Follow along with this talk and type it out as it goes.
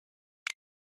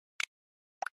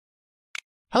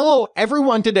Hello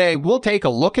everyone, today we'll take a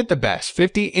look at the best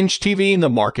 50-inch TV in the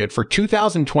market for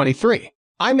 2023.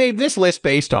 I made this list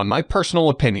based on my personal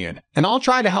opinion, and I'll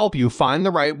try to help you find the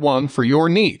right one for your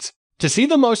needs. To see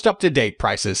the most up-to-date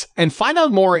prices and find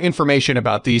out more information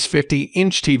about these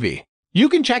 50-inch TV, you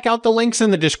can check out the links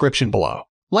in the description below.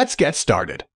 Let's get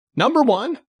started. Number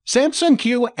 1. Samsung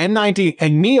QN90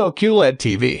 and Neo QLED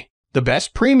TV, the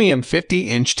best premium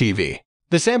 50-inch TV.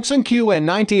 The Samsung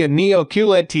QN90 and Neo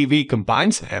QLED TV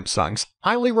combines Samsung's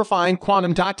highly refined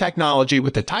quantum dot technology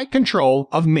with the tight control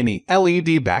of mini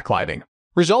LED backlighting,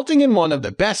 resulting in one of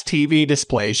the best TV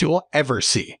displays you'll ever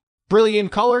see.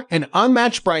 Brilliant color and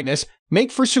unmatched brightness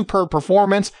make for superb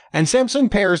performance, and Samsung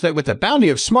pairs that with a bounty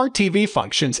of smart TV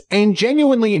functions and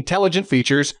genuinely intelligent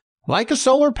features like a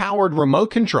solar-powered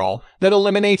remote control that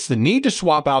eliminates the need to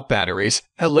swap out batteries,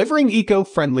 delivering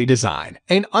eco-friendly design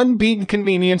and unbeaten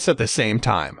convenience at the same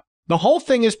time. The whole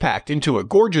thing is packed into a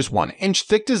gorgeous 1-inch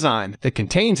thick design that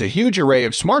contains a huge array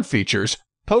of smart features,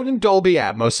 potent Dolby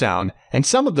Atmos sound, and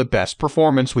some of the best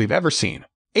performance we've ever seen.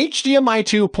 HDMI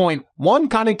 2.1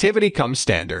 connectivity comes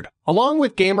standard, along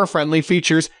with gamer-friendly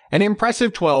features and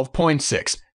impressive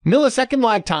 12.6 millisecond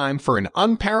lag time for an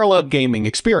unparalleled gaming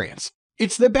experience.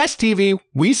 It's the best TV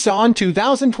we saw in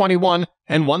 2021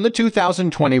 and won the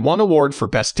 2021 award for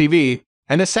Best TV,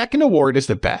 and the second award is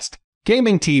the Best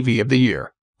Gaming TV of the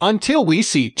Year. Until we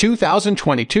see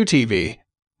 2022 TV,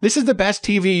 this is the best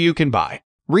TV you can buy.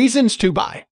 Reasons to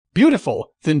buy: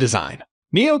 beautiful, thin design.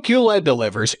 Neo QLED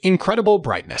delivers incredible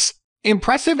brightness,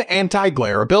 impressive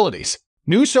anti-glare abilities,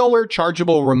 new solar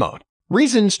chargeable remote.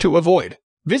 Reasons to avoid: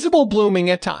 visible blooming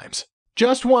at times,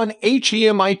 just one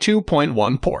HDMI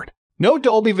 2.1 port. No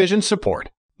Dolby Vision support.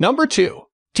 Number 2.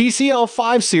 TCL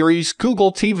 5 Series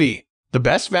Google TV, the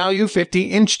best value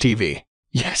 50-inch TV.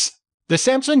 Yes, the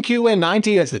Samsung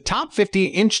QN90 is the top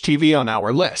 50-inch TV on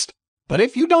our list. But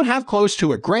if you don't have close to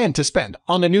 $1,000 to spend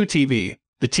on a new TV,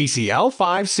 the TCL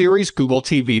 5 Series Google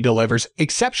TV delivers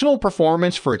exceptional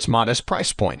performance for its modest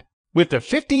price point. With the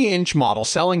 50-inch model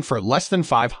selling for less than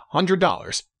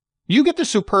 $500, you get the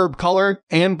superb color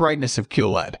and brightness of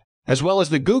QLED, as well as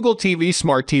the Google TV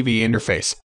Smart TV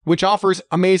interface, which offers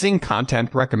amazing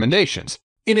content recommendations.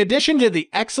 In addition to the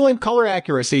excellent color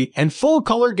accuracy and full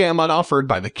color gamut offered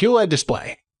by the QLED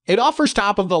display, it offers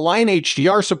top-of-the-line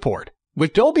HDR support,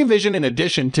 with Dolby Vision in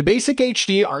addition to basic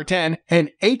HDR10 and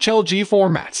HLG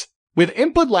formats. With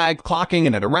input lag clocking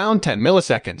in at around 10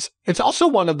 milliseconds, it's also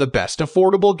one of the best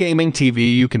affordable gaming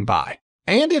TV you can buy.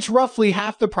 And it's roughly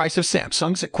half the price of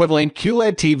Samsung's equivalent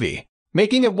QLED TV,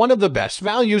 making it one of the best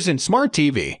values in smart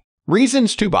TV.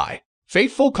 Reasons to buy: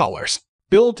 faithful colors,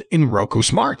 built-in Roku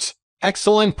smarts,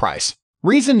 excellent price.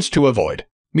 Reasons to avoid: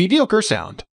 mediocre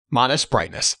sound, modest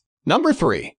brightness. Number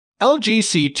 3. LG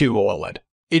C2 OLED.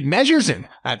 It measures in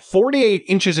at 48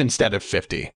 inches instead of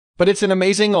 50, but it's an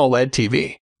amazing OLED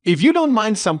TV. If you don't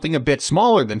mind something a bit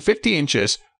smaller than 50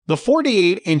 inches, the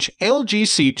 48-inch LG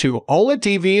C2 OLED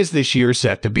TV is this year's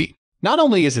set to beat. Not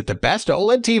only is it the best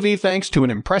OLED TV thanks to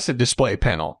an impressive display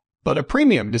panel, but a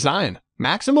premium design,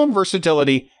 maximum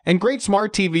versatility, and great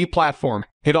smart TV platform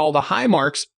hit all the high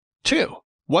marks, too.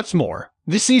 What's more,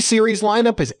 the C-Series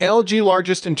lineup is LG's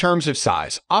largest in terms of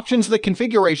size. Options: the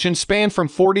configuration span from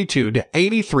 42 to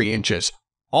 83 inches,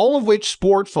 all of which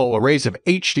sport full arrays of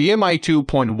HDMI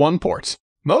 2.1 ports.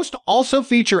 Most also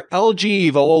feature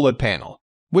LG Evo OLED panel,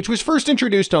 which was first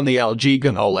introduced on the LG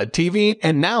Gun OLED TV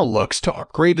and now looks to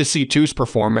upgrade the C2's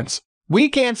performance. We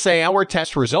can't say our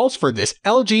test results for this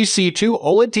LG C2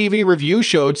 OLED TV review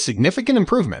showed significant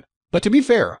improvement, but to be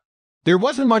fair, there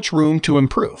wasn't much room to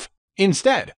improve.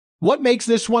 Instead, what makes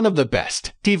this one of the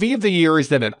best TV of the year is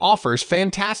that it offers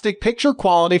fantastic picture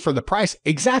quality for the price,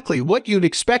 exactly what you'd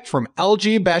expect from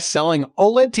LG best-selling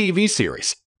OLED TV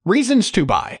series. Reasons to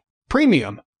buy: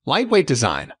 premium, lightweight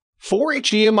design, 4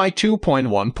 HDMI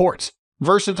 2.1 ports,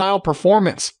 versatile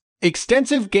performance,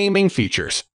 extensive gaming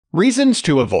features. Reasons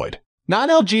to avoid: not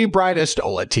LG brightest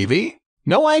OLED TV,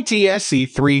 no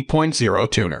ITSC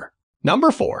 3.0 tuner.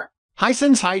 Number 4.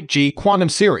 Hisense Hi-G Quantum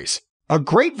Series, a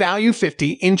great value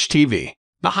 50-inch TV.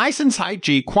 The Hisense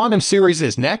Hi-G Quantum Series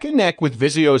is neck and neck with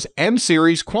Vizio's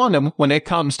M-Series Quantum when it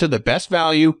comes to the best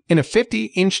value in a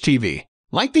 50-inch TV.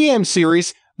 Like the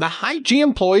M-Series, the Hi-G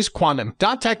employs quantum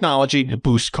dot technology to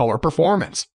boost color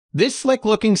performance. This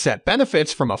slick-looking set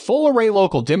benefits from a full-array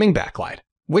local dimming backlight,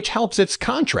 which helps its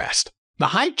contrast. The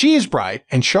Hi-G is bright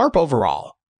and sharp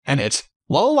overall, and its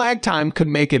low lag time could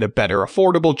make it a better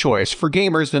affordable choice for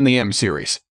gamers than the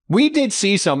M-Series. We did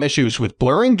see some issues with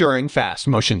blurring during fast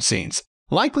motion scenes,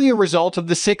 likely a result of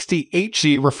the 60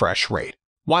 Hz refresh rate.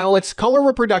 While its color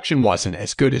reproduction wasn't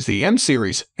as good as the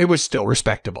M-Series, it was still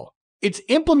respectable. Its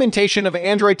implementation of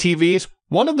Android TV is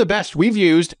one of the best we've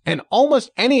used, and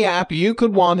almost any app you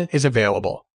could want is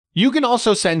available. You can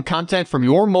also send content from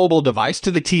your mobile device to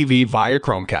the TV via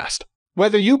Chromecast.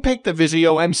 Whether you pick the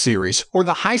Vizio M series or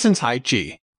the Hisense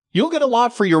Hi-G, you'll get a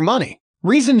lot for your money.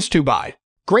 Reasons to buy: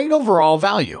 great overall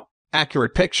value,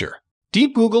 accurate picture,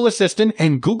 deep Google Assistant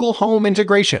and Google Home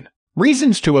integration.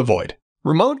 Reasons to avoid: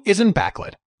 remote isn't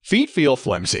backlit, feet feel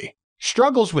flimsy,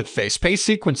 struggles with face-paced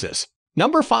sequences.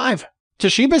 Number 5.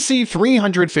 Toshiba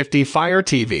C350 Fire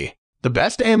TV, the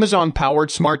best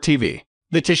Amazon-powered smart TV.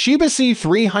 The Toshiba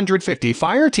C350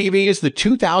 Fire TV is the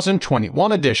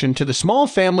 2021 addition to the small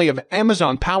family of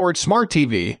Amazon-powered smart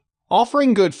TV,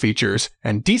 offering good features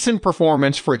and decent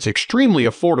performance for its extremely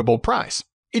affordable price.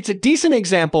 It's a decent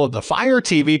example of the Fire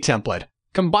TV template,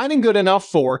 combining good enough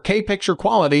 4K picture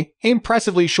quality,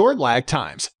 impressively short lag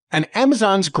times, and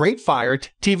Amazon's great Fire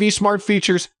TV smart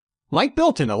features like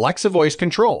built-in Alexa voice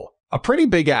control, a pretty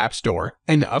big app store,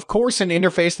 and of course an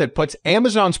interface that puts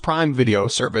Amazon's Prime Video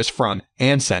service front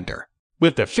and center.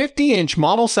 With the 50-inch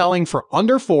model selling for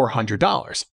under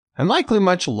 $400, and likely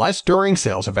much less during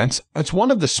sales events, it's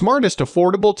one of the smartest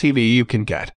affordable TV you can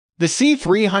get. The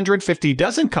C350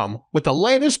 doesn't come with the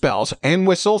latest bells and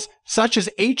whistles such as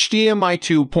HDMI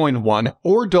 2.1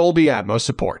 or Dolby Atmos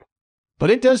support, but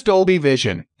it does Dolby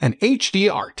Vision and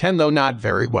HDR10, though not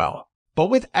very well. But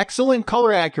with excellent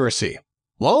color accuracy,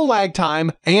 low lag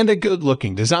time, and a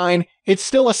good-looking design, it's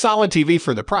still a solid TV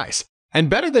for the price, and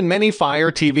better than many Fire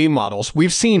TV models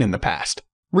we've seen in the past.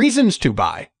 Reasons to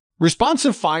buy: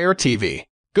 responsive Fire TV,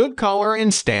 good color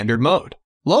in standard mode,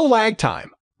 low lag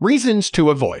time. Reasons to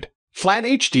avoid: flat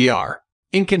HDR,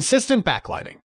 inconsistent backlighting,